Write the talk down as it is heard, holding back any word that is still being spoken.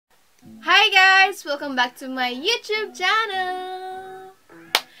Hi guys! Welcome back to my YouTube channel!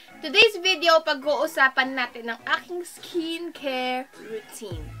 Today's video, pag-uusapan natin ng aking skincare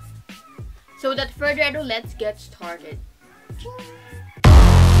routine. So without further ado, let's get started.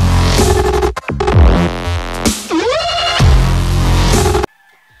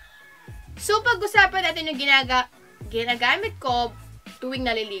 So pag-usapan natin yung ginagamit ko tuwing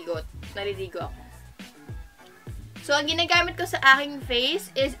naliligo ako. So, ang ginagamit ko sa aking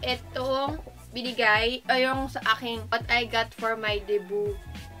face is itong binigay, yung sa aking what I got for my debut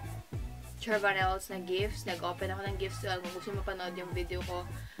Charvanels na gifts. Nag-open ako ng gifts. So, kung gusto mapanood yung video ko,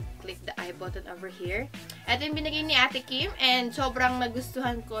 click the I button over here. Ito yung binigay ni Ate Kim and sobrang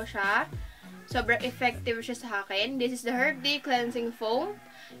nagustuhan ko siya. Sobrang effective siya sa akin. This is the Herb Day Cleansing Foam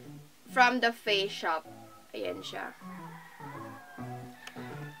from the Face Shop. Ayan siya.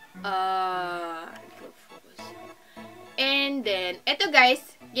 And then, eto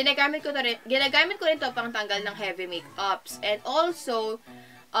guys, ginagamit ko rin to pang tanggal ng heavy makeups. And also,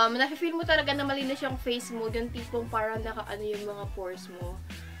 nafe-feel mo talaga na malinis yung face mo, yung tipong parang nakaano yung mga pores mo.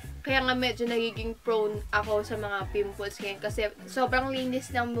 Kaya nga medyo nagiging prone ako sa mga pimples ngayon kasi sobrang linis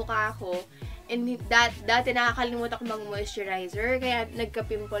ng mukha ko. And dati nakakalimutan ko mag-moisturizer, kaya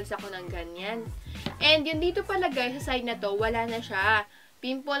nagka-pimples ako ng ganyan. And yun dito pala guys, sa side na to, wala na siya.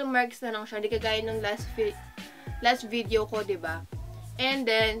 Pimple marks na lang siya, di kagaya ng last video ko, 'di ba? And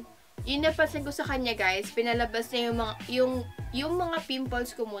then, yun napansin ko sa kanya, guys, pinalabas niya yung mga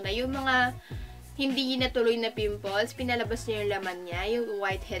pimples ko muna, yung mga hindi natuloy na pimples, pinalabas niya yung laman niya, yung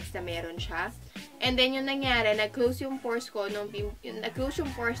whiteheads na meron siya. And then, yung nangyari, nag-close yung pores ko nung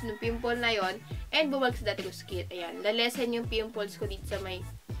pimple na yon, and bumalik sa dati ko skin. Ayan, lalesen yung pimples ko dito sa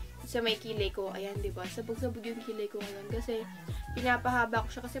may kilay ko. Ayan, 'di ba? Sabog-sabog yung kilay ko ngayon kasi pinapahaba ko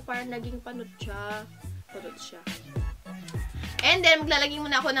siya kasi parang naging panot siya. And then, maglalagay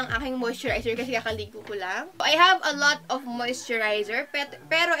muna ako ng aking moisturizer kasi kakaligo ko lang. I have a lot of moisturizer,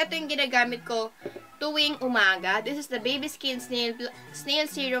 pero ito yung ginagamit ko tuwing umaga. This is the Baby Skin Snail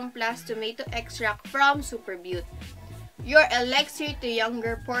Serum Plus Tomato Extract from Sooper Beaute. Your elixir to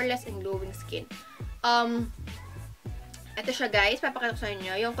younger, poreless, and glowing skin. Ito siya guys, papakita ko sa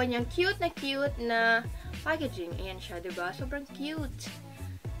inyo. Yung kanyang cute na packaging. Ayan siya, diba? Sobrang cute.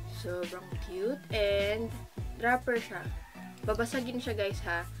 Sobrang cute. And, dropper siya. Babasagin siya, guys,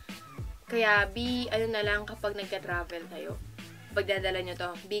 ha. Kaya, ano na lang kapag nagka-travel kayo. Pag dadala nyo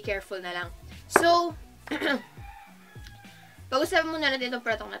to, be careful na lang. So, pag-usapan muna natin itong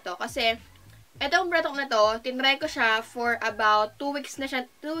product na to. Kasi, itong product na to, tinry ko siya for about 2 weeks na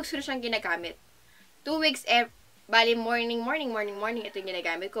ko siyang ginagamit. 2 weeks, bali, morning. Ito yung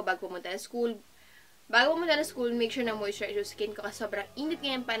ginagamit ko bago pumunta na school. Bago pumunta na school, make sure na moisturize yung skin ko kasi sobrang init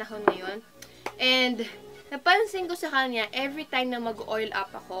ngayong panahon ngayon. And, napansin ko sa kanya, every time na mag-oil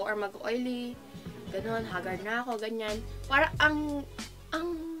up ako, or mag-oily, ganun, haggard na ako, ganyan, parang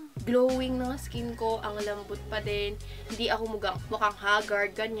ang glowing ng skin ko, ang lambot pa din, hindi ako mukhang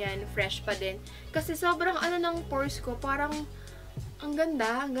haggard, ganyan, fresh pa din. Kasi sobrang ng pores ko, parang ang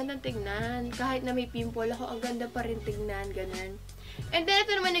ganda tignan. Kahit na may pimple ako, ang ganda pa rin tignan, ganun. And then,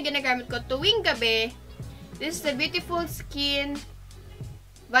 ito naman yung ginagamit ko tuwing gabi. This is the Beautiful Skin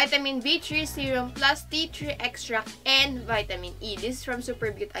Vitamin B3 Serum plus Tea Tree Extract and Vitamin E. This is from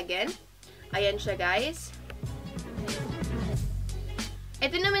Sooper Beaute again. Ayan siya, guys.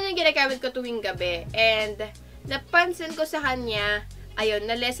 Ito naman yung ginagamit ko tuwing gabi. And, napansin ko sa kanya, ayun,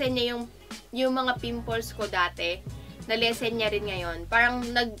 nalesen niya yung mga pimples ko dati. Nalesen niya rin ngayon. Parang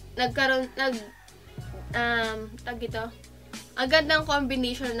tag ito. Ang gandang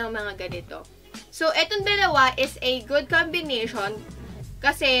combination ng mga ganito. So, etong dalawa is a good combination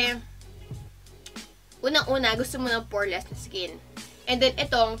kasi unang-una, gusto mo ng poreless na skin. And then,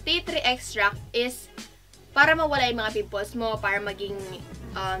 itong tea tree extract is para mawala yung mga pimples mo, para maging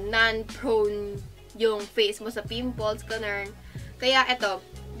non-prone yung face mo sa pimples, ganun. Kaya, ito,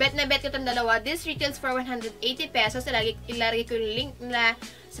 bet na bet ko itong dalawa. This retails for 180 pesos. Ilalagay ko yung link nila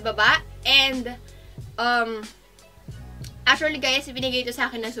sa baba. And, actually, guys, binigay ito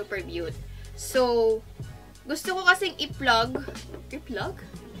sa akin ng Sooper Beaute. So, gusto ko kasing i-plug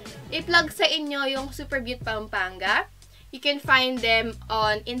sa inyo yung Sooper Beaute Pampanga. You can find them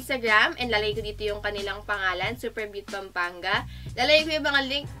on Instagram and lalagay ko dito yung kanilang pangalan, Sooper Beaute Pampanga. Lalagay ko yung mga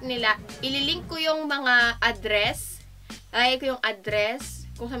link nila. Ililink ko yung mga address. Lalagay ko yung address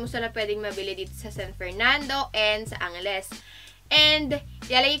kung saan mo sila pwedeng mabili dito sa San Fernando and sa Angeles. And,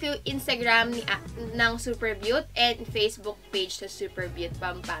 Ilalagay ko yung Instagram ng Super Beaute and Facebook page sa Super Beaute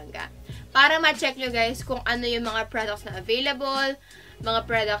Pampanga. Para ma-check nyo guys kung ano yung mga products na available, mga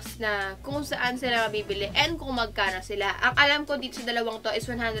products na kung saan sila mabibili, and kung magkano sila. Ang alam ko dito sa dalawang to is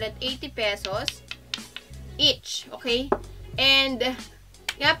 180 pesos each, okay? And,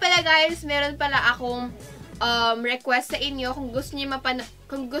 nga pala guys, meron pala akong request sa inyo kung gusto niyo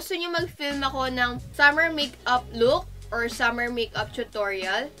mag-film ako ng summer makeup look or summer makeup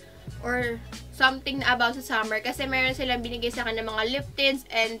tutorial or something na about sa summer kasi meron silang binigay sa akin ng mga lip tints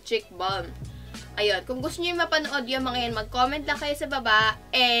and cheek balm. Ayun, kung gusto niyo mapanood yung mga yan, mag-comment lang kayo sa baba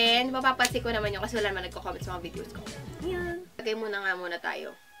and mapapansin ko naman yun kasi wala naman nagko-comment sa mga videos ko. Ayan. Lagay muna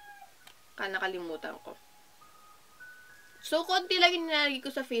tayo. Nakalimutan ko. So, konti lang yung nilalagay ko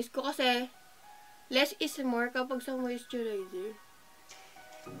sa face ko kasi less is more kapag sa moisturizer.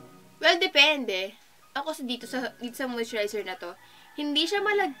 Well, depende. Ako dito sa moisturizer na to, hindi siya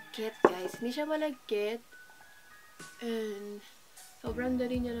malagkit, guys. Hindi siya malagkit. And, sobrang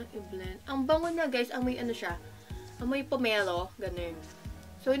dali niya lang i-blend. Ang bango niya, guys, amoy ano siya. Amoy pomelo, ganun.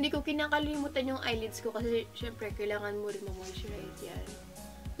 So, hindi ko kinakalimutan yung eyelids ko kasi, syempre, kailangan mo rin ma-moisturize yan.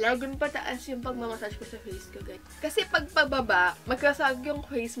 Laging pataas yung pagmamassage ko sa face ko, guys. Kasi pag pababa, magkasag yung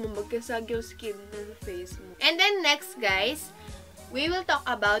face mo, magkasag yung skin ng face mo. And then, next, guys, we will talk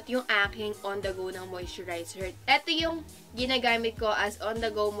about yung aking on-the-go ng moisturizer. Ito yung ginagamit ko as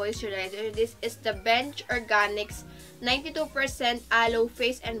on-the-go moisturizer. This is the Bench Organics 92% Aloe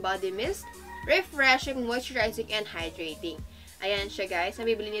Face and Body Mist. Refreshing, moisturizing, and hydrating. Ayan siya guys.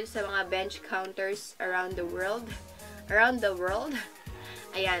 Nabibili nito sa mga bench counters around the world.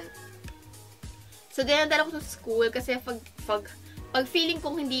 Ayan. So, dinadala ko sa school kasi pag feeling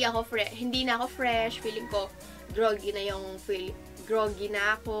kong hindi na ako fresh, feeling ko groggy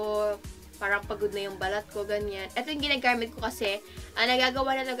na ako, parang pagod na yung balat ko, ganyan. Ito yung ginagamit ko kasi,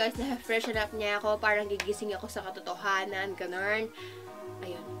 nagagawa na to guys, na-freshen up niya ako, parang gigising ako sa katotohanan, ganun.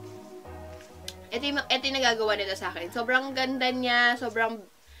 Ayun. Ito yung nagagawa nito sa akin. Sobrang ganda niya, sobrang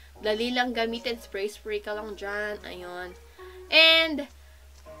dali lang gamitin, spray ka lang dyan, ayun. And,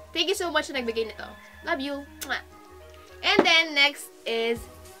 thank you so much na nagbigay nito. Love you! And then, next is,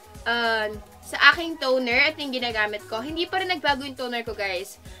 sa aking toner, ito yung ginagamit ko. Hindi pa rin nagbago yung toner ko,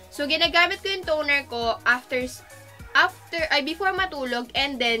 guys. So, ginagamit ko yung toner ko before matulog,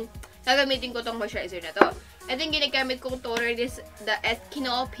 and then, gagamitin ko tong moisturizer na to. Ito yung ginagamit kong toner, this the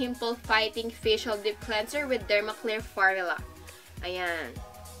Eskimo Pimple Fighting Facial Deep Cleanser with Dermaclear Formula. Ayan.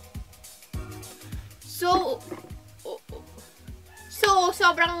 So,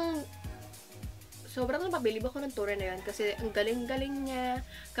 sobrang napabilib ako ng toner na yun kasi ang galing-galing niya.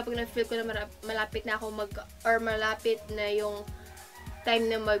 Kapag na-feel ko na malapit na ako malapit na yung time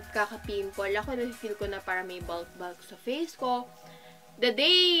na magkaka-pimple, ako na-feel ko na para may bulk sa face ko. The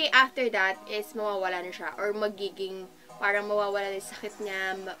day after that is mawawala na siya or magiging parang mawawala na yung sakit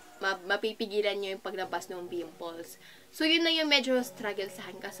niya, mapipigilan niyo yung paglabas ng pimples. So, yun na yung medyo struggle sa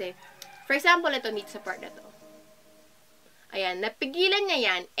akin kasi, for example, ito dito sa part na to. Ayan, napigilan niya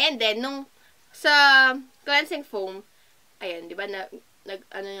yan. And then, sa cleansing foam, ayan, di ba,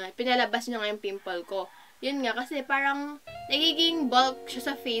 pinalabas niya nga yung pimple ko. Yun nga, kasi parang nagiging bulk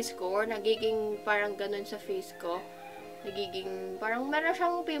siya sa face ko, or nagiging parang ganun sa face ko. Nagiging, parang meron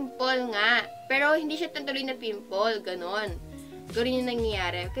siyang pimple nga. Pero hindi siya tuloy na pimple, ganun. Ganun yung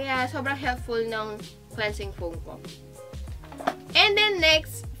nangyayari. Kaya, sobrang helpful ng cleansing foam ko. And then,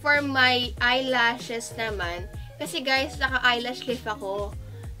 next, for my eyelashes naman, kasi guys, naka-eyelash lift ako.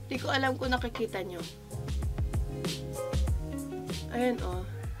 Hindi ko alam kung nakikita nyo. Ayan, oh.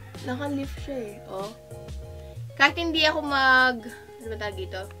 Naka-lift siya eh, oh. Kahit hindi ako ano ba tawag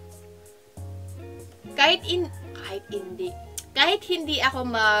dito? Kahit hindi ako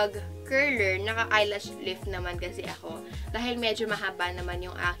mag-curler, naka-eyelash lift naman kasi ako. Dahil medyo mahaba naman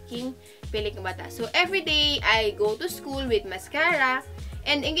yung aking pilik mata. So, everyday, I go to school with mascara.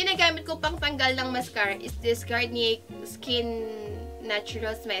 And yung ginagamit ko pang tanggal ng mascara is this Garnier Skin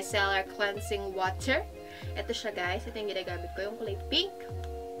Naturals Micellar Cleansing Water. Ito siya guys. Ito yung ginagamit ko. Yung kulay pink.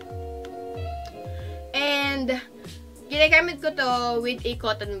 And, ginagamit ko to with a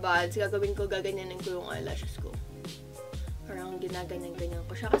cotton buds. Gaganyanin ko yung eyelashes ko. Parang ginaganyan-ganyan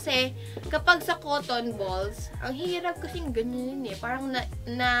ko siya. Kasi, kapag sa cotton balls, ang hirap kasing ganyan eh. Parang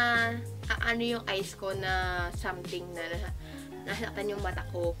ano yung eyes ko na something na nasaktan yung mata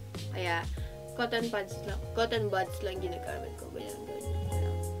ko. Kaya, cotton buds lang ginagamit ko. Ganyan.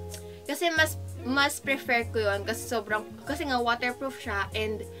 Kasi mas prefer ko yun kasi nga waterproof siya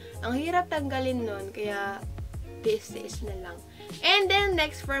and ang hirap tanggalin nun. Kaya, this na lang. And then,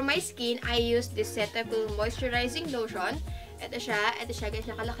 next for my skin, I use this Cetaphil Moisturizing Lotion. Ito siya guys,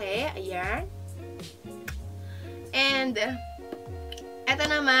 nakalaki. Ayan. And, ito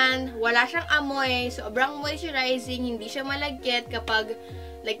naman, wala siyang amoy. Sobrang moisturizing. Hindi siya malagkit kapag,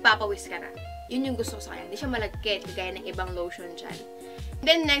 like, papawis ka na. Yun yung gusto ko sa kanya. Hindi siya malagkit, kagaya ng ibang lotion dyan.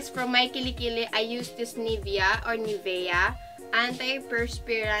 Then, next, from my kilikili, I use this Nivea or Nivea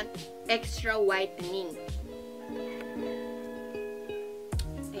Anti-Perspirant Extra Whitening.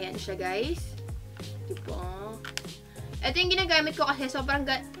 Ayan siya, guys. Diba? Ito yung ginagamit ko kasi sobrang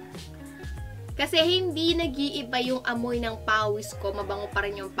kasi hindi nag-iiba yung amoy ng pawis ko. Mabango pa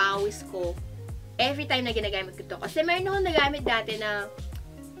rin yung pawis ko every time na ginagamit ko ito. Kasi meron akong nagamit dati na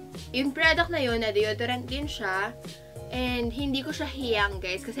yung product na yun, na deodorant din siya. And hindi ko siya hiyang,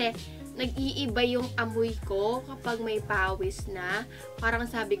 guys. Kasi nag-iiba yung amoy ko kapag may pawis na. Parang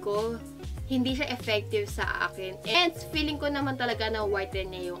sabi ko, hindi siya effective sa akin. And feeling ko naman talaga na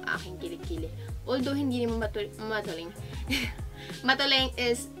whiten niya yung aking kilikili. Although hindi naman matuling. Matuling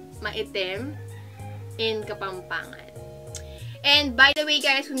is maitim in Kapampangan. And by the way,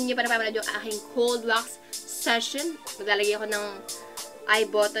 guys, kung hindi pa napapanood yung aking cold wax session, maglalagay ako ng I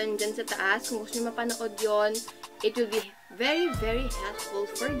button dyan sa taas. Kung gusto nyo mapanood yon, it will be very, very helpful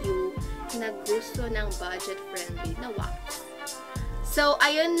for you na gusto ng budget-friendly na wax. So,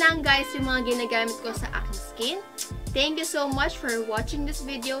 ayun lang guys yung mga ginagamit ko sa aking skin. Thank you so much for watching this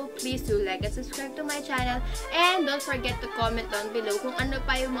video. Please do like and subscribe to my channel. And don't forget to comment down below kung ano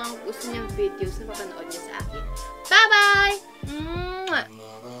pa yung mga gusto niyong videos na papanood niyo sa akin. Bye-bye!